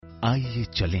आइए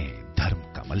चलें धर्म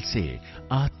कमल से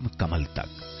आत्म कमल तक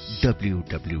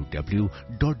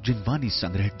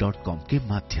www.jinvanisangrah.com के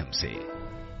माध्यम से।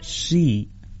 श्री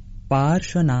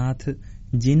पार्श्वनाथ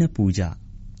जिन पूजा,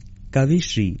 कवि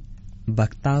श्री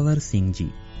बख्तावर सिंह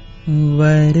जी।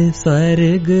 वर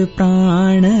स्वर्ग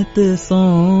प्राणत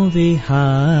सो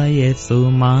विहाय,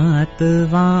 सुमात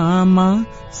वामा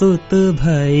सुत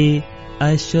भय,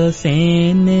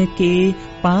 अश्वसेन के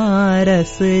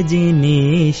पारस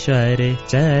जिनेश्वर,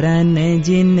 चरण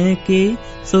जिनके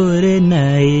सुर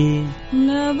नये।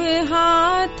 नव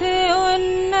हाथ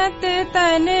उन्नत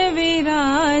तन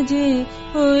विराजे,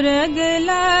 उरग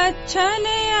लक्षण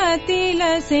अति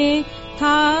लसे,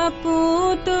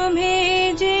 थापू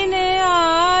तुम्हें जिन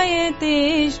आय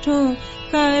तिष्ठो,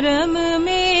 करम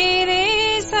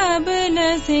मेरे सब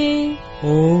नसे।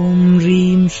 ओम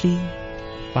ह्रीं श्री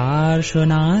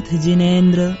पार्श्वनाथ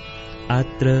जिनेन्द्र,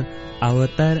 अत्र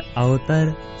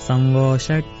अवतर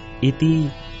संवोषट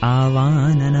इति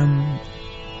आवाहनम्।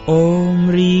 ओम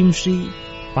ह्रीं श्री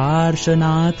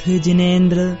पार्श्वनाथ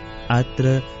जिनेन्द्र,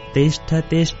 अत्र तिष्ठ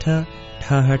तिष्ठ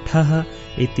ठः ठः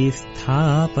इति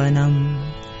स्थापनम्।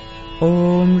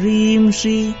 ओम ह्रीं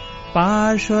श्री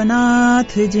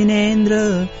पार्श्वनाथ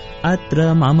जिनेन्द्र,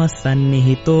 अत्र मम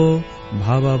सन्निहितो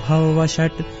भव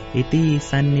भववषट् इति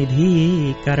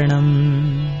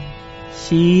सन्निधीकरणम्।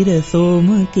 क्षीर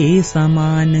सोम के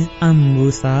समान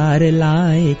अम्बुसार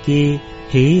लाए के,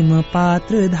 हेम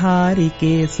पात्र धारि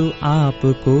के सु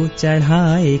आपको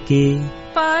चढ़ाए के।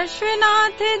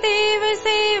 पार्श्वनाथ देव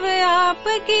सेव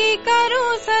आपकी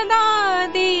करो सदा,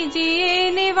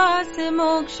 दीजिए निवास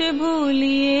मोक्ष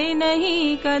भूलिए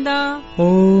नहीं कदा।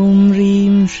 ओम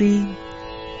ह्रीं श्री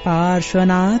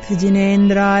पार्श्वनाथ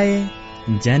जिनेन्द्राय,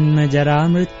 जन्म जरा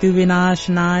मृत्यु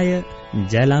विनाशनाय,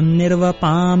 जलम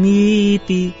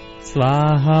निर्वपामीति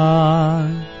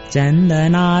स्वाहा।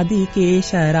 चंदनादि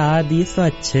केशरादि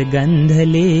स्वच्छ गंध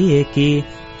ले के,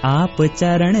 आप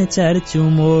चरण चर्चु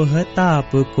मोह ताप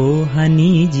को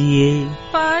हनीजिए।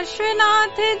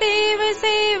 पार्श्वनाथ देव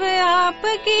सेव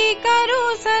आपकी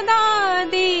करो सदा,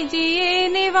 दीजिए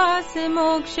निवास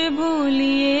मोक्ष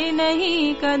भूलिए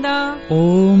नहीं कदा।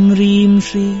 ओम ह्रीं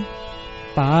श्री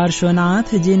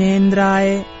पार्श्वनाथ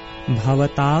जिनेन्द्राय,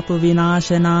 भवताप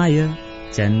विनाशनाय,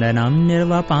 चंदनम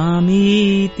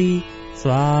निर्वपामीति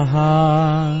स्वाहा।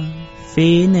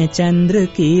 फेन चंद्र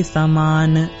के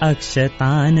समान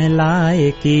अक्षतान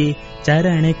लाय के,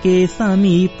 चरण के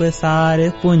समीप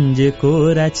सार पुंज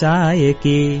को रचाए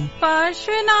के।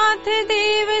 पार्श्वनाथ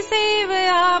देव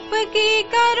सेव आपकी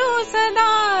करो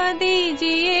सदा,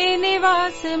 दीजिए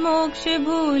निवास मोक्ष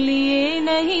भूलिए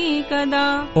नहीं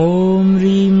कदा। ओम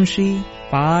ह्रीं श्री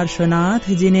पार्श्वनाथ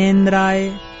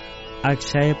जिनेन्द्राय,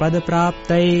 अक्षय पद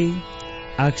प्राप्तये,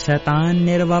 अक्षतान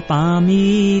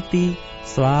निर्वपामीति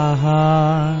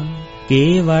स्वाहा।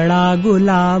 केवड़ा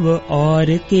गुलाब और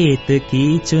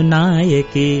केतकी चुनाय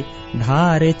के,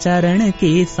 धार चरण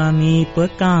के समीप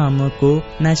काम को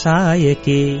नशाय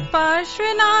के।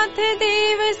 पार्श्वनाथ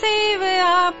देव सेव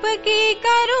आपकी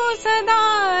करो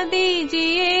सदा,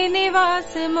 दीजिए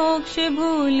निवास मोक्ष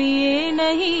भूलिए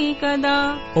नहीं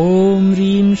कदा। ओम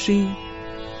ह्रीं श्री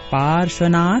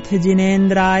पार्श्वनाथ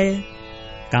जिनेन्द्राय,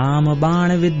 काम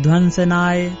बाण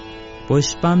विध्वंसनाय,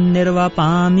 पुष्पम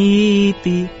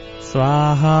निर्वपामीति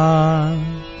स्वाहा।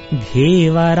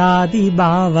 घेवरादि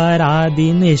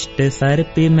बावरादि मिष्ट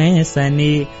सर्प में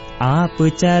सने, आप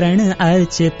चरण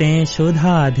अर्चते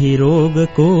शुद्धाधि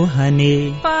रोग को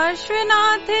हने।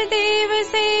 पार्श्वनाथ देव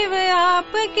सेव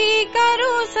आपकी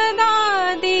करो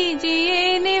सदा,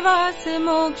 दीजिए निवास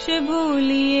मोक्ष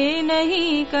भूलिए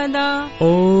नहीं कदा।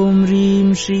 ओम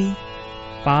ह्रीं श्री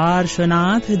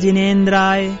पार्श्वनाथ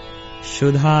जिनेन्द्राय,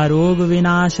 शुद्धारोग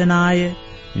विनाशनाय,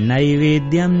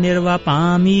 नैवेद्यम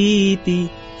निर्वपामीति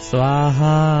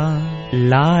स्वाहा।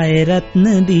 लाए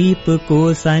रत्न दीप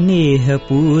को स्नेह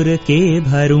पूर के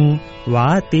भरूं,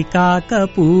 वाटिका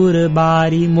कपूर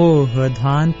बारी मोह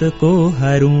ध्वांत को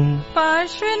हरूं।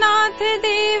 पार्श्वनाथ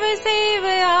देव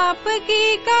सेव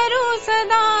आपकी करो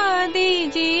सदा,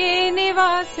 दीजिए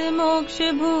निवास मोक्ष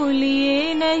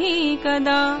भूलिए नहीं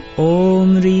कदा।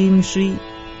 ओम ह्रीं श्री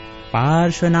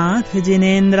पार्श्वनाथ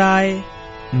जिनेन्द्राय,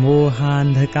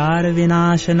 मोहांधकार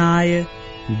विनाशनाय,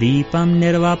 दीपम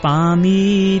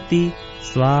निर्वपामीति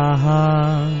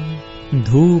स्वाहा।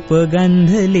 धूप गंध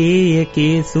ले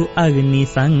के सु अग्नि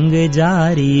संग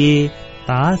जारिये,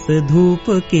 तास धूप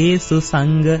के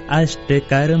सुसंग अष्ट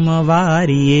कर्म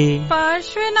वारिये।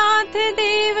 पार्श्वनाथ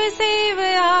देव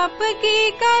सेव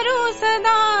आपकी करो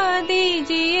सदा,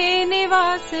 दीजिए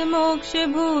निवास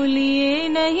मोक्ष भूलिए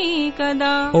नहीं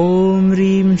कदा। ओम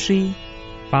ह्रीं श्री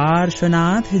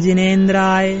पार्श्वनाथ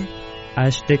जिनेन्द्राय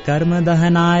अष्टकर्म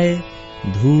दहनाय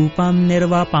धूपम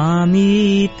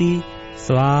निर्वपामीति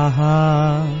स्वाहा।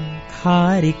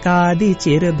 खारिकादि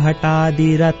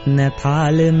चिरभटादि रत्न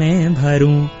थाल में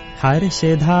भरूं,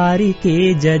 हर्षधारी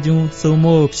के जजूं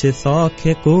सुमोक्ष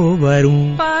सौख्य को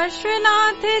वरूं।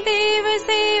 पार्श्वनाथ देव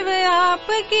सेव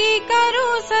आपकी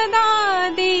करूं सदा,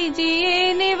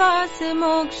 दीजिए निवास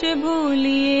मोक्ष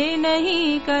भूलिए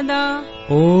नहीं कदा।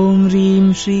 ओम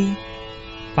ह्रीं श्री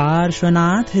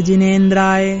पार्श्वनाथ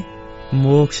जिनेन्द्राय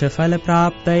मोक्ष फल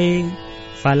प्राप्तये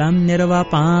फलम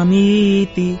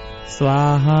निर्वपामीति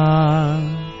स्वाहा।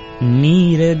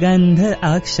 नीरगंध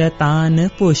अक्षतान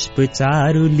पुष्प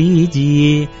चारु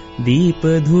लीजिए, दीप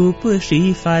धूप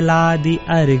श्रीफलादि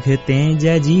अर्घ्य ते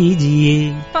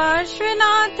जजीजिए।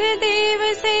 पार्श्वनाथ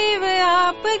देव सेव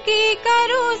आपकी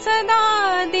करूं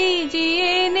सदा,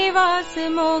 दीजिए निवास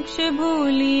मोक्ष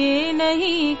भूलिए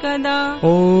नहीं कदा।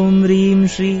 ओम ह्रीं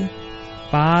श्री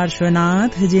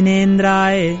पार्श्वनाथ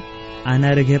जिनेन्द्राय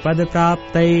अनर्घ्य पद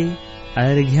प्राप्तये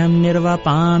अर्घ्यम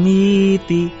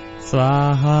निर्वपामीति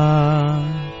स्वाहा।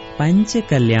 पंच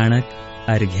कल्याणक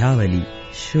अर्घ्यावली।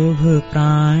 शुभ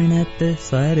प्राणत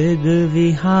स्वर्ग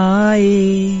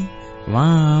विहाये,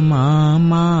 वामा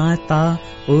माता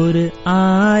उर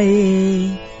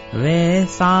आए।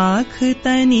 वैसाख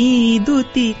तनी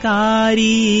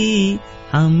दुतिकारी,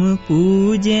 हम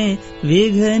पूजे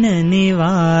विघ्न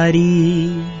निवारी।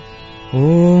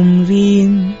 ओम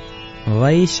ह्रीं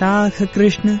वैशाख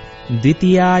कृष्ण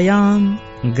द्वितीयायाम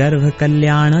गर्भ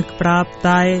कल्याणक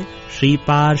प्राप्ताय श्री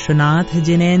पार्श्वनाथ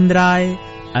जिनेन्द्राय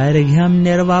अर्घ्यम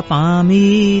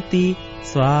निर्वपामीति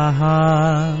स्वाहा।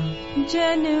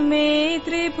 जन्मे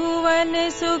त्रिभुवन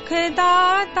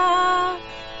सुखदाता,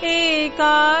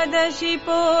 एकादशी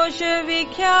पोष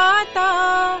विख्याता।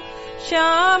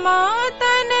 श्यामा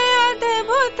तन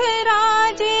अद्भुत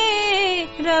राजे,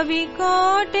 रवि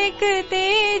कोटिक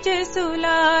तेज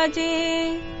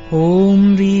सुलाजे।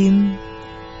 ओम ह्रीं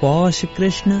पौष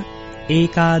कृष्ण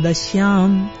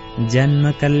एकादश्याम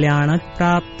जन्म कल्याणक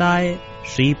प्राप्ताय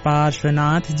श्री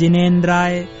पार्श्वनाथ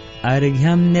जिनेन्द्राय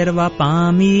अर्घ्यम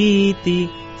निर्वपामीति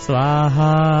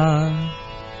स्वाहा।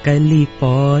 कली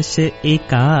पौष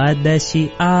एकादशी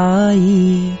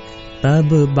आई, तब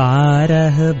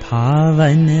 12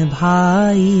 भावन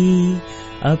भाई।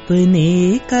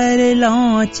 अपने कर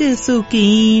लौच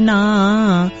सुकीना,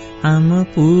 हम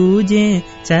पूजे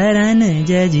चरण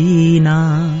जजीना।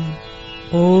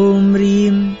 ओम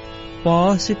ह्रीं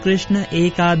पौष कृष्ण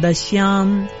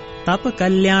एकादश्याम तप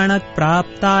कल्याणक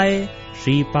प्राप्ताय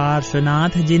श्री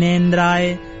पार्श्वनाथ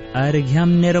जिनेन्द्राय अर्घ्यम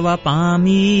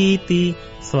निर्वपामीति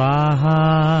स्वाहा।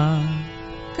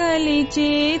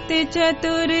 कलिचेत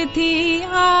चतुर्थी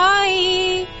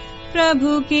आई,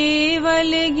 प्रभु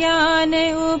केवल ज्ञान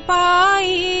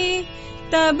उपाई।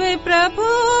 तब प्रभु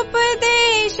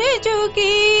उपदेश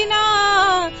जुकीना,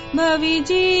 भवि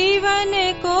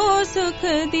जीवन को सुख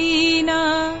दीना।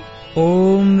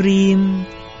 ओम ह्रीं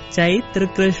चैत्र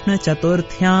कृष्ण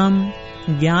चतुर्थ्याम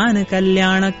ज्ञान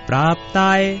कल्याणक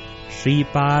प्राप्ताय श्री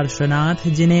पार्श्वनाथ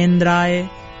जिनेन्द्राय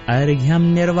अर्घ्यम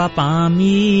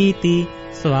निर्वपामीति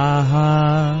स्वाहा।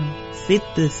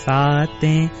 सित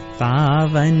सातें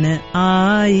पावन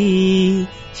आई,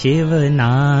 शिव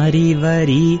नारी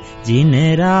वरी जिन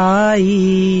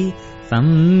राई।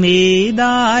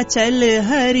 संवेदा चल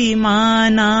हरि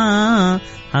माना,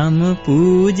 हम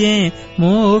पूजे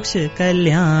मोक्ष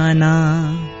कल्याणा।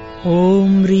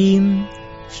 ओम ह्रीं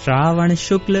श्रावण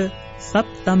शुक्ल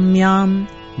सप्तम्याम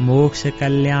मोक्ष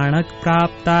कल्याणक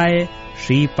प्राप्ताय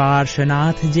श्री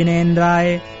पार्श्वनाथ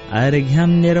जिनेन्द्राय अर्घ्यम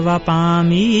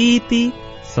निर्वपामीति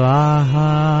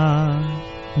स्वाहा।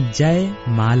 जय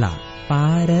माला।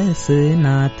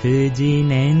 पारसनाथ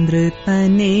जिनेन्द्र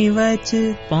तने वच,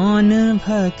 पौन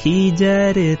भखी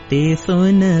जर ते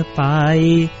सुन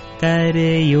पाए।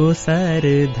 करयो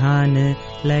सर धान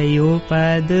लयो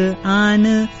पद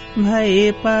आन,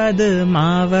 भय पद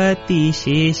मावती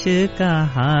शेष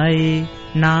कहाए।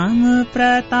 नाम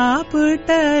प्रताप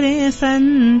टरे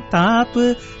संताप,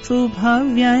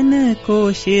 सुभव्यन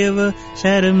को शिव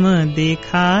शर्म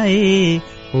दिखाए।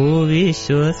 ओ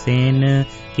विश्वसेन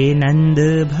के नंद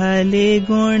भले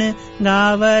गुण,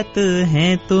 गावत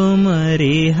हैं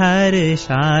तुमरे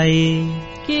हर्षाए।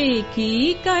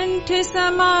 की कंठ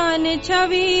समान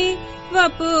छवि,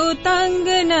 वपुतंग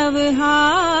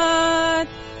नवहार।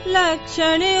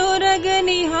 लक्षण उरग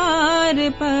निहार,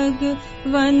 पग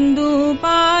वंदु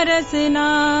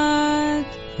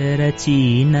पारसनाथ।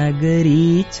 रची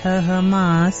नगरी 6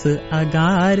 मास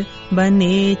अगार,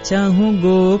 बने चहु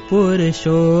गोपुर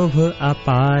शोभ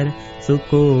अपार।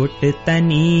 सुकोट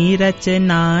तनी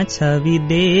रचना छवि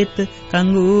देत,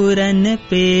 कंगूरन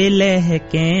पे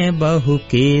लहके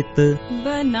बहुकेत।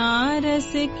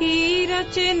 बनारस की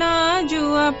रचना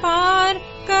जो अपार,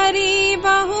 करी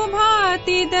बहु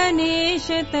भांति दनेश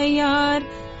तैयार।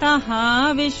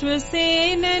 तहाँ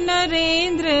विश्वसेन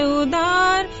नरेंद्र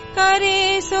उदार,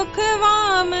 करे सुख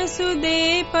वाम सुदे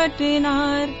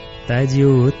पटनार।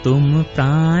 तजो तुम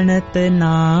प्राणत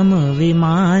नाम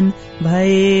विमान,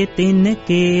 भये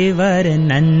तिनके वर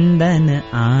नंदन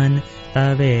आन।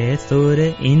 तवे सुर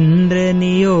इंद्र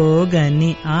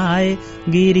नियोगनि आय,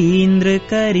 गिरीन्द्र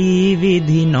करी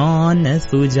विधि नौन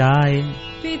सुजाय।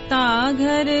 पिता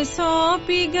घर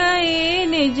सौंपी गए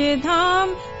निज धाम,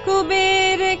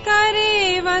 कुबेर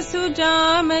करे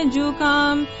वसुजाम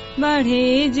जुकाम।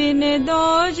 बढ़े जिन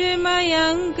दोज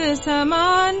मयंक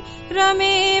समान,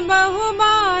 रमे बहु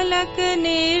बालक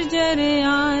निर्जर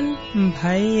आन।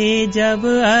 भये जब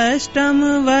अष्टम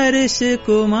वर्ष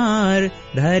कुमार,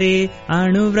 धरे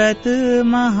अणुव्रत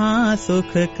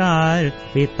महासुखकार।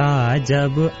 पिता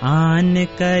जब आन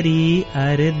करी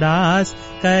अरदास,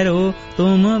 करो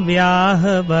तुम ब्याह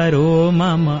बरो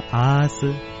मम आस।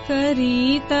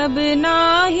 करी तब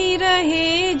नाही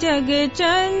रहे जग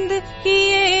चंद,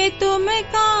 किए तुम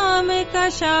काम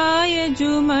कषाय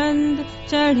जुमंद।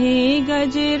 चढ़े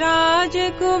गजराज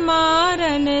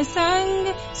कुमारन संग,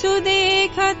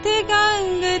 सुदेखत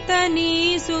गंग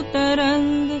तनी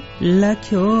सुतरंग।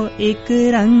 लख्यो एक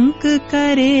रंक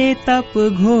करे तप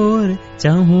घोर,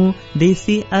 चहु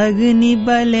दिसि अग्नि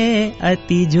बले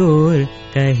अति जोर।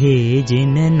 कहे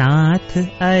जिन नाथ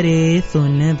अरे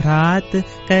सुन भ्रात,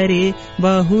 करे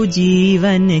बहु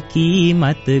जीवन की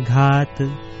मत घात।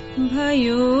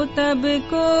 भयो तब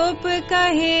कोप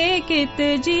कहे कित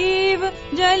जीव,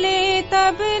 जले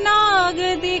तब नाग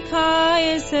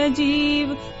दिखाए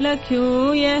सजीव।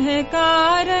 लख्यो यह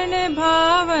कारण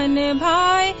भावन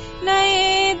भाय,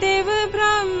 नए दिव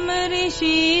ब्रह्म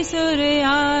ऋषि सुर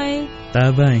आए।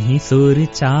 तबहि सुर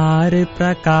चार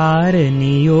प्रकार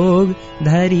नियोग,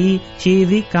 धरी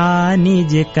शिविका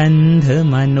निज कंध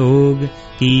मनोग।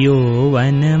 कियो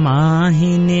वन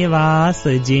माहि निवास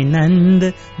जिनंद,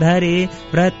 धरे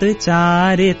व्रत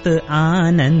चारित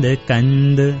आनंद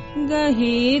कंद।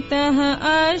 गहे तह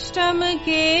अष्टम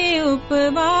के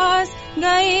उपवास,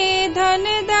 गए धन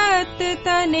दत्त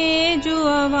तने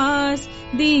जुआवास।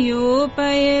 दियो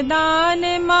पयदान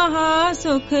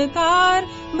महासुखकार,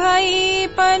 भई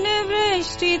पन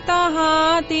वृष्टि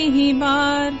तहाँ तिहि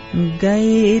बार।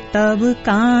 गए तब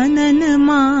कानन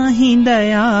माहि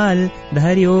दयाल,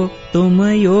 धर्यो तुम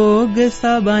योग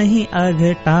सबहि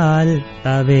अघटाल।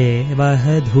 तवे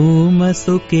वह धूम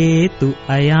सुकेतु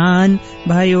अयान,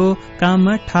 भयो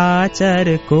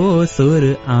कमठाचर को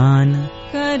सुर आन।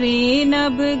 करे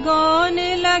नभ गौन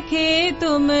लखे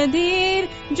तुम धीर,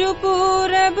 जो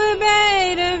पूरब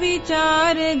बैर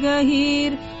विचार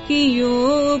गहीर। कियो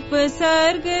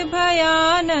उपसर्ग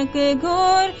भयानक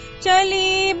घोर,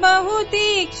 चली बहु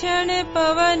तीक्ष्ण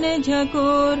पवन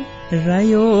झकोर।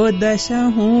 रयो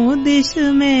दशहु दिश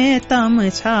में तम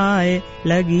छाए,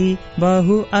 लगी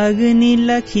बहु अग्नि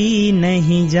लखी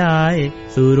नहीं जाए।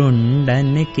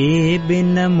 सुरुंडन के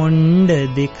बिन मुंड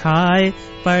दिखाए,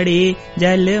 पड़े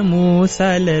जल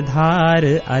मूसल धार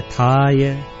अथाय।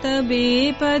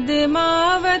 तबे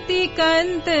पद्मावती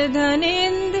कंत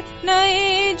धनिंद,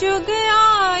 नए जुग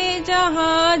आए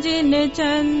जहाँ जिन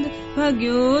चंद।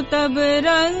 भग्यो तब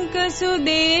रंक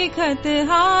सुदेखत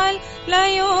हाल,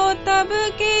 लयो तब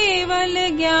केवल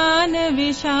ज्ञान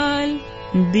विशाल।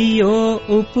 दियो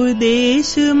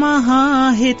उपदेश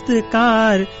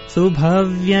महाहितकार,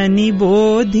 सुभव्य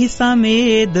निबोधि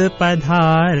समेद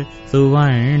पधार।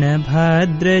 सुवर्ण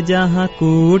भद्र जहाँ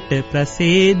कूट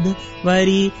प्रसिद्ध,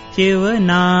 वरी शिव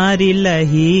नारी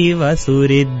लही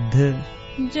वसुरिद्ध।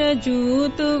 जजू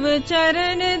तुव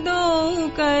चरण दो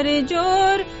कर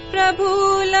जोर, प्रभु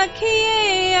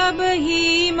लखिए अब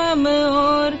ही मम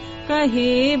ओर।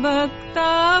 कहे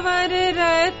भक्तावर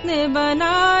रत्न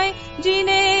बनाए,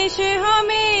 जिनेश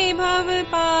हमें भव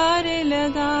पार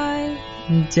लगाए।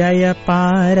 जय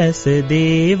पारस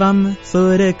देवम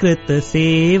सुरकृत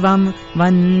सेवम,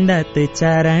 वंदत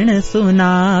चरण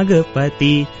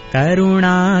सुनागपति।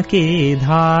 करुणा के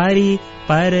धारी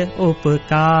पर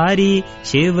उपकारी,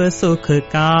 शिव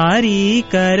सुखकारी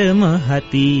कर्म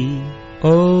हति।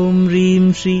 ओम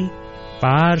ह्रीं श्री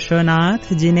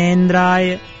पार्श्वनाथ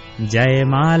जिनेन्द्राय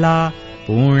जयमाला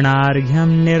पूर्णार्घ्यं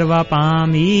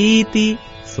निर्वपामीति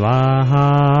स्वाहा।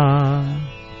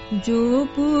 जो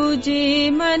पूजे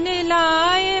मन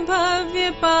लाए भव्य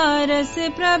पारस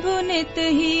प्रभु नित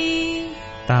ही,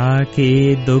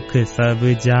 ताके दुख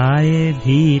सब जाए,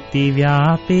 भीति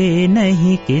व्यापे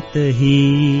नहीं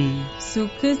कितही।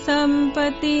 सुख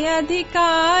संपत्ति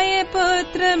अधिकाय,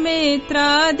 पुत्र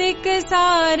मित्रादिक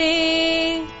सारे।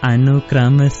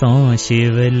 अनुक्रम सो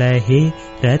शिव लहे,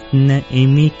 रत्न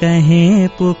इमि कहे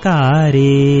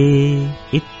पुकारे।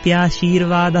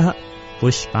 इत्याशीर्वादः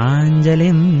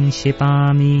पुष्पाञ्जलिं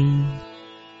क्षिपामि।